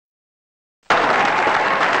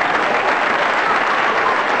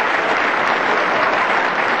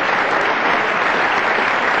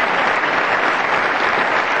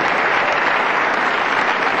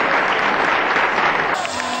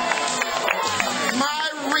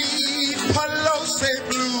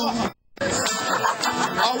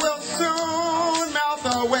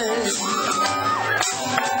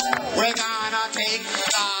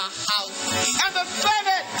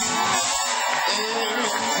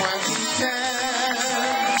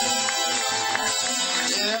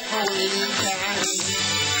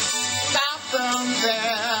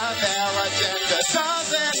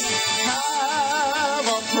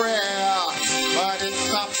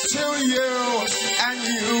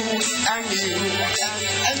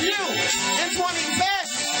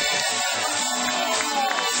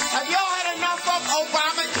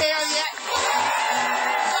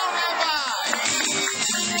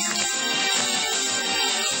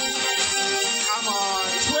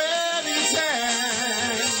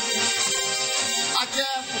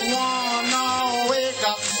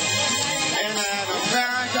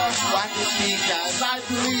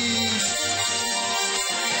please.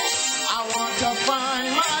 I want to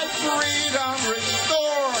find my freedom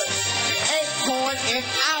restored. 8 point is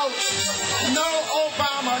out. No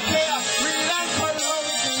Obamacare. Freedom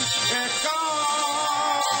Pelosi is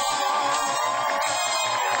gone.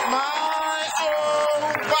 My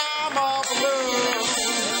Obama blues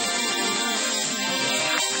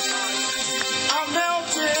are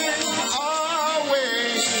melting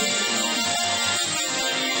away.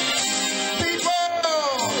 People,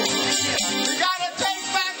 we gotta take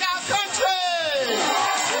back our country.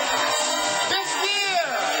 This year,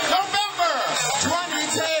 November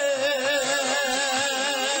 2010.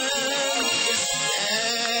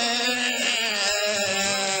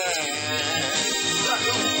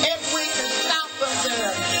 If we can stop them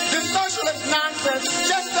there, this socialist nonsense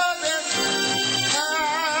just doesn't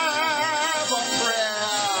have a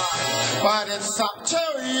prayer. But it's up to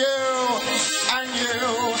you, and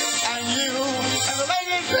you, and you, and the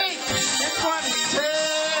lady in pink in 2010.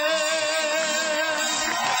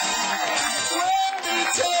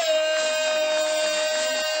 2010.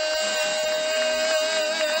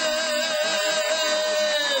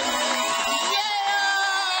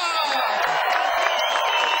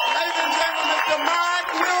 Ladies and gentlemen, Mr. Mark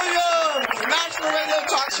Williams, National Radio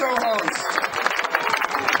Talk Show host.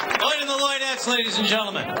 Lloyd and the Lloydettes, ladies and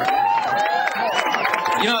gentlemen.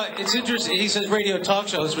 You know, it's interesting. He says radio talk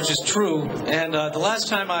shows, which is true. And the last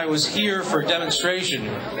time I was here for a demonstration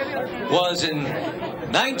was in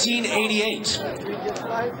 1988,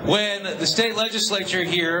 when the state legislature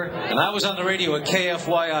here, and I was on the radio at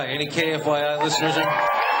KFYI. Any KFYI listeners?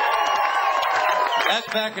 That's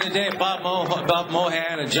back in the day. Bob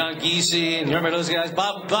Mohan and John Giese, and you remember those guys?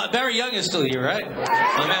 Barry Young is still here, right?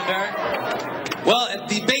 My man Barry. Well,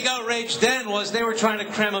 the big outrage then was they were trying to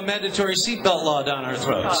cram a mandatory seatbelt law down our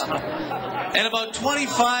throats. And about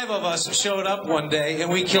 25 of us showed up one day, and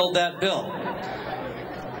we killed that bill.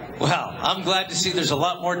 Well, I'm glad to see there's a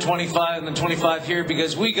lot more 25 than 25 here,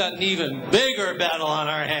 because we got an even bigger battle on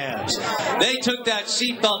our hands. They took that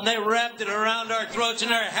seatbelt and they wrapped it around our throats,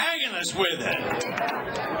 and they're hanging us with it.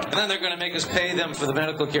 And then they're going to make us pay them for the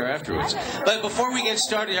medical care afterwards. But before we get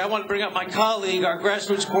started, I want to bring up my colleague, our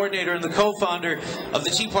grassroots coordinator and the co-founder of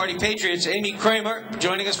the Tea Party Patriots, Amy Kramer,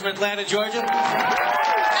 joining us from Atlanta, Georgia.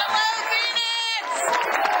 Hello, Phoenix!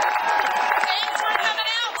 Thanks for coming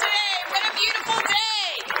out today. What a beautiful day.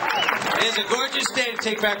 It is a gorgeous day to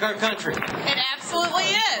take back our country. It absolutely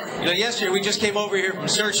is. You know, yesterday we just came over here from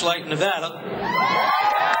Searchlight, Nevada.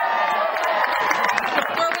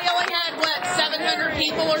 Where we only had, what, 700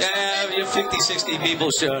 people or something? Yeah, 50, 60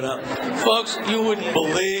 people showed up. Folks, you wouldn't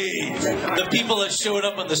believe the people that showed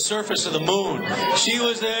up on the surface of the moon. She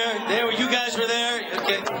was there. You guys were there.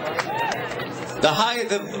 Okay.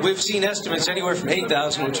 We've seen estimates anywhere from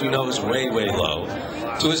 8,000, which we know is way, way low,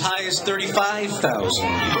 to as high as 35,000 people.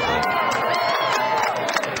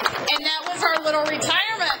 And that was our little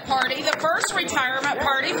retirement party, the first retirement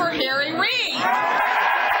party for Harry Reid.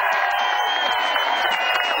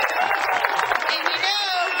 And you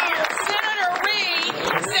know, Senator Reid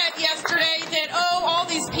said yesterday that, all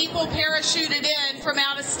these people parachuted in from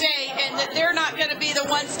out of state and that they're not going to be the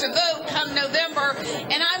ones to vote come November.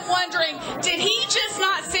 And I'm wondering, did he just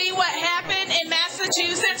not see what happened in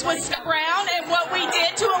Massachusetts with Scott Brown and what we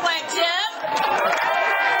did to elect him?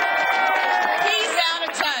 He's out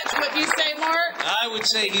of touch. What do you say, Mark? I would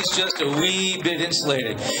say he's just a wee bit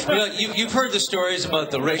insulated. You know, you've heard the stories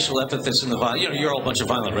about the racial epithets and the violence. You know, you're all a bunch of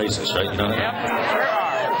violent racists, right? You know that?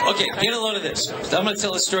 Okay, get a load of this. I'm going to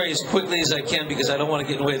tell the story as quickly as I can because I don't want to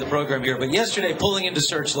get in the way of the program here. But yesterday, pulling into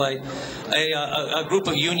Searchlight, a group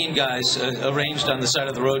of union guys arranged on the side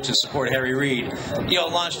of the road to support Harry Reid,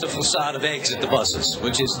 launched a facade of eggs at the buses,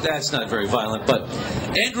 that's not very violent. But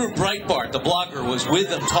Andrew Breitbart, the blogger, was with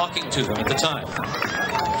them talking to them at the time.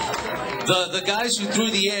 The guys who threw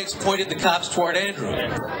the eggs pointed the cops toward Andrew.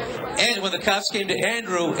 And when the cops came to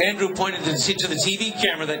Andrew, Andrew pointed to the TV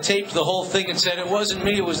camera that taped the whole thing and said, "It wasn't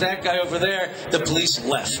me, it was that guy over there." The police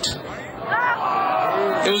left.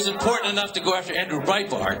 It was important enough to go after Andrew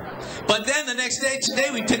Breitbart. But then the next day,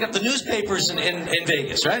 today, we pick up the newspapers in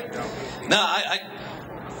Vegas, right? Now,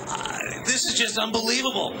 this is just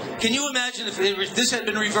unbelievable. Can you imagine if this had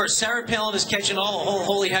been reversed? Sarah Palin is catching all the whole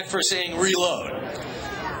holy heck for saying reload.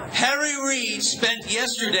 Harry Reid spent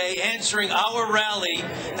yesterday answering our rally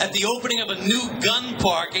at the opening of a new gun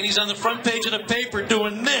park, and he's on the front page of the paper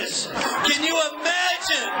doing this. Can you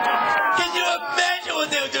imagine? Can you imagine what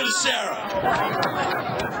they would do to Sarah?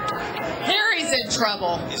 Harry's in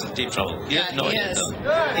trouble. He's in deep trouble. He doesn't know it yet, though.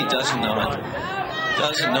 He doesn't know it.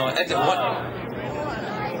 Doesn't know it.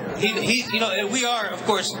 We are, of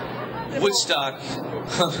course, Woodstock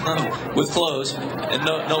with clothes and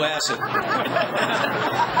no acid.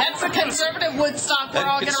 That's a conservative Woodstock we're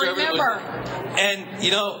all going to remember. And,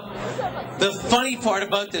 you know, the funny part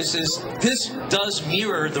about this is this does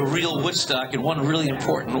mirror the real Woodstock in one really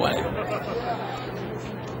important way.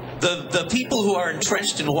 The people who are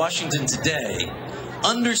entrenched in Washington today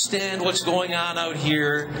understand what's going on out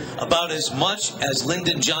here about as much as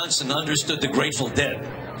Lyndon Johnson understood the Grateful Dead.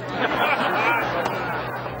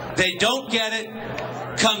 They don't get it.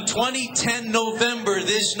 Come 2010 November,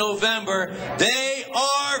 this November, they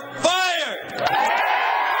are fired!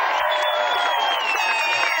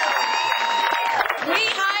 We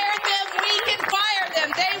hired them, we can fire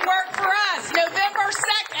them. They work for us. November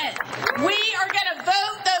 2nd, we are going to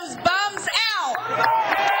vote those bums out.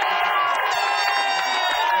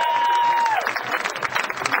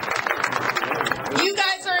 You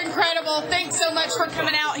guys are incredible. Thanks so much for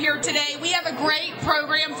coming out here today. We have a great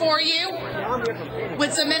program for you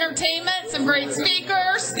with some entertainment, some great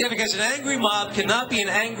speakers. Yeah, because an angry mob cannot be an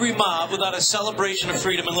angry mob without a celebration of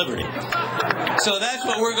freedom and liberty. So that's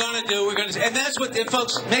what we're going to do. And that's what,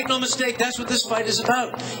 folks, make no mistake, that's what this fight is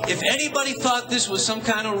about. If anybody thought this was some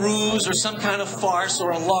kind of ruse or some kind of farce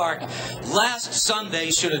or a lark, last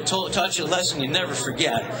Sunday should have taught you a lesson you never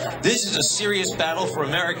forget. This is a serious battle for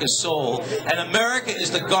America's soul, and America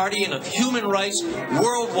is the guardian of human rights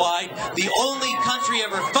worldwide, the only country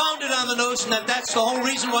ever founded on the notion that that's the whole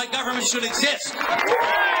reason why government should exist.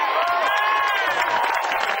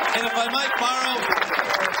 And if I might borrow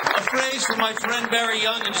a phrase from my friend Barry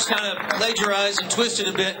Young and just kind of plagiarize and twist it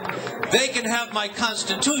a bit, they can have my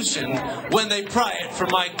Constitution when they pry it from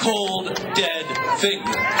my cold, dead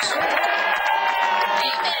fingers.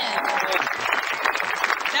 Amen.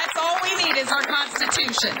 That's all we need is our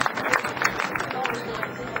Constitution.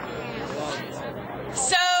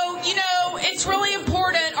 So, you know, it's really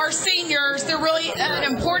important, our seniors, they're really an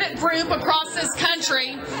important group across this country,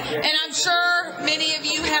 and I'm sure many of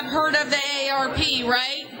you have heard of the AARP,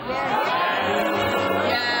 right?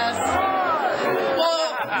 Yes.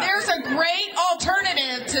 Well, there's a great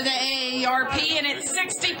alternative to the AARP, and it's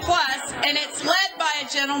 60 plus, and it's led by a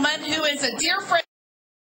gentleman who is a dear friend.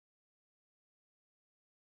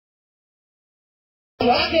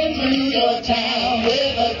 Rocking through your town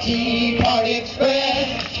with a Tea Party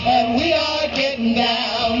Express, and we are getting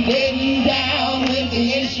down with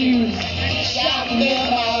the issues, shouting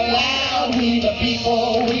them out loud. We the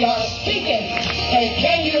people, we are speaking. Hey,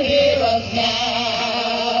 can you hear us now?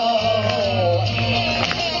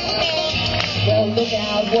 Well, look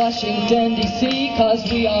out, Washington, D.C., 'cause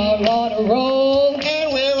we are on a roll.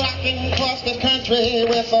 And we're rocking across the country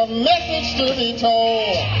with a message to be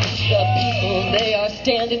told. The people, they are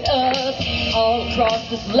standing up all across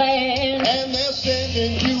this land. And they're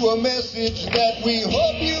sending you a message that we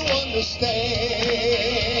hope you understand.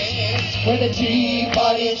 We're the Tea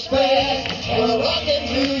Party Express. We're rocking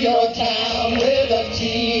through your town with the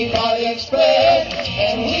Tea Party Express.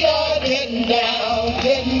 And we are getting down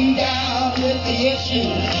with the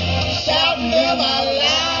issues, shouting them out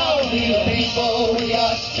loud. We the people, we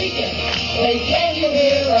are speaking. Hey, can you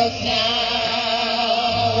hear us now?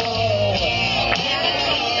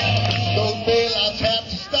 Those bailouts have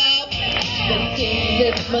to stop.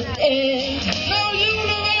 This must end. No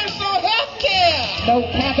universal health care. No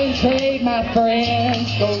cap and trade, my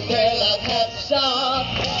friends. Those bailouts have to Stop.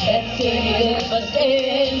 That stimulus must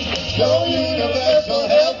end. No universal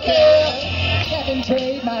health care. Cap and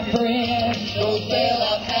trade, my friends. Those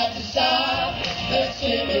bailouts have to stop. That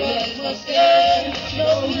stimulus must end.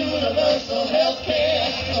 No universal health care.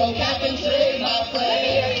 No cap and trade, my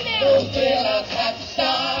friend. Those bailouts have to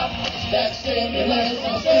stop. That stimulus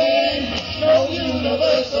must end.